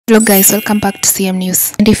Hello guys, welcome back to CM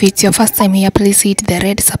News. And if it's your first time here, please hit the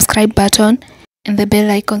red subscribe button and the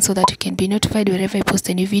bell icon so that you can be notified whenever I post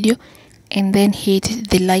a new video, and then hit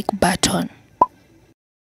the like button.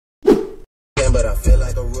 But I feel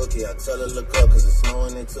like a rookie. I tell her look up cause it's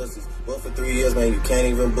snowing in Tussies. But for 3 years, man, you can't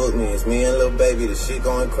even book me. It's me and Lil Baby, the shit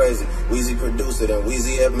going crazy. Weezy produced it and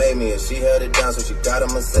Weezy have made me, and she held it down so she got a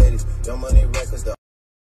Mercedes. Your money records the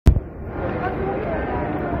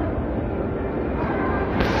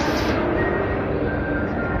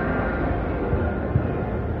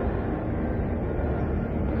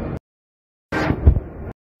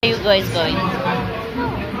Where are you guys going?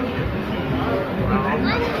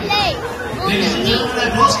 Ladies and gentlemen,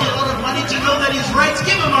 that Bosky a lot of money to know that he's right.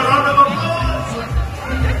 Give him a round of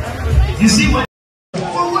applause. You see what